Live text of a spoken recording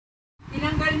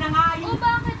Matagal na nga yun. O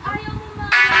bakit ayaw mo ma...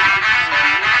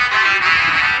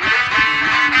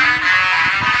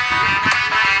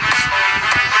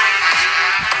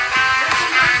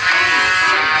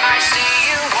 I see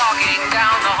you walking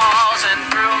down the halls and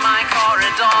through my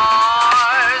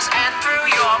corridors, and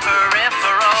through your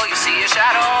peripheral you see a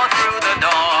shadow through the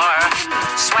door.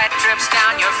 Sweat drips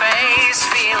down your face,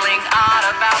 feeling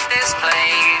odd about this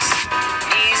place.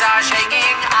 Knees are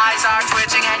shaking, eyes are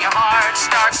twitching, and your heart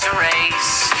starts to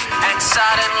race. And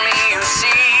suddenly you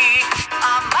see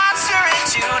a monster in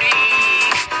 2D.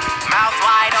 Mouth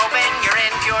wide open, you're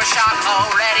in pure shock.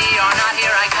 Already or not,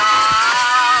 here I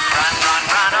come. Run, run,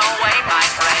 run away, my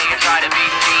prey. You try to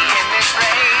beat me in this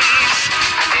rage,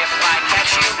 and if I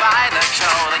catch you by the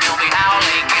toe, then you'll be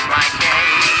howling in my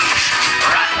cage.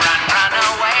 Run, run, run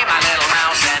away, my little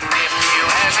mouse, and if you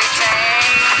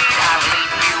hesitate, I'll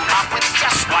leave you up with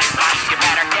just one bite. You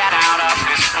better get out of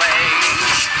this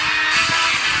place.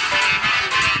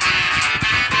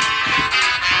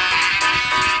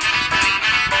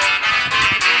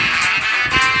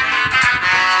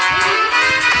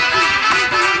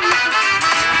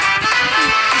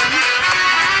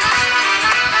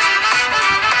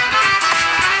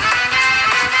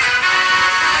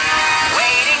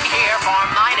 Waiting here for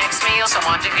my next meal,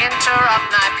 someone to interrupt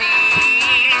my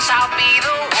peace. I'll be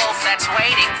the wolf that's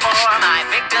waiting for my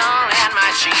victim and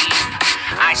my sheep.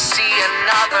 I see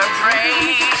another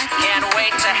prey, can't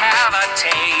wait to have a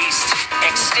taste.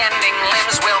 Extending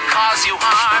limbs will cause you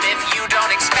harm if you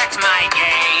don't expect my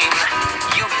game.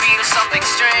 You feel something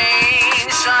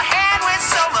strange, a hand with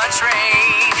so much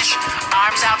range.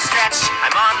 Arms outstretched,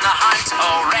 I'm on the hunt,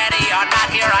 already or not,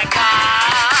 here I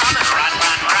come. Run,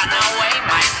 run, run away,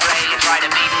 my prey. You try to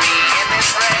beat me in this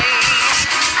race,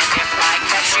 and if I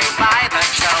catch you by the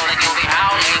toe, then you'll be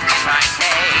howling in my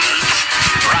cage.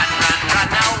 Run, run,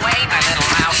 run away, my little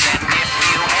mouse, and if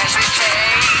you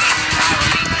hesitate, I'll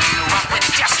leave you up with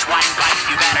just one bite.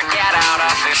 You better get out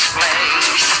of this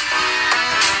place.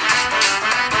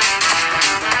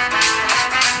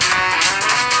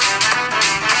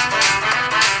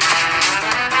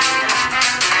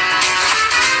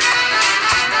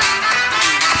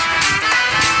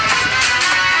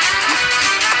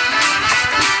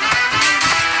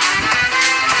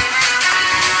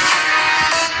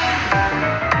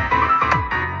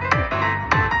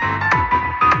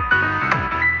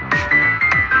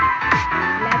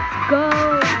 Let's go!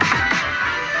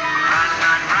 Run,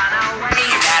 run, run away.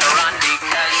 You better run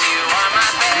because you are my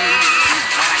babe.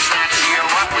 When I snatch you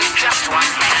up with just one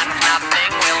hand,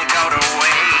 nothing will go to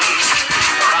waste.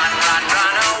 Run, run,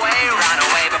 run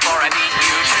away before I beat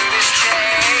you to this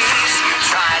chase. You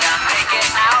try to make it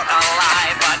out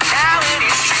alive, but now it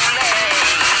is too late.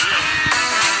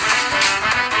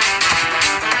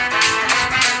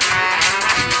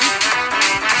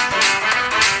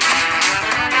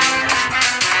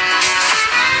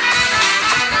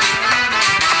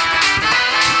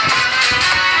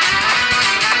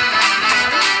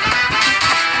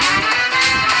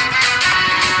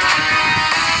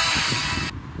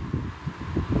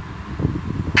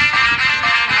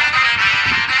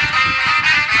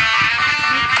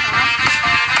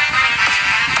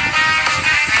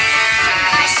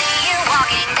 I see you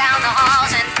walking down the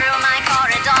halls and through my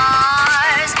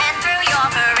corridors, and through your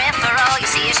peripheral you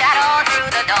see a shadow through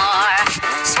the door.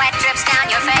 Sweat drips down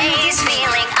your face,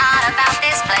 feeling odd about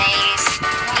this place.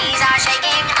 Knees are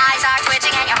shaking, eyes are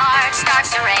twitching, and your heart starts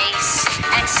to race.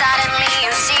 And suddenly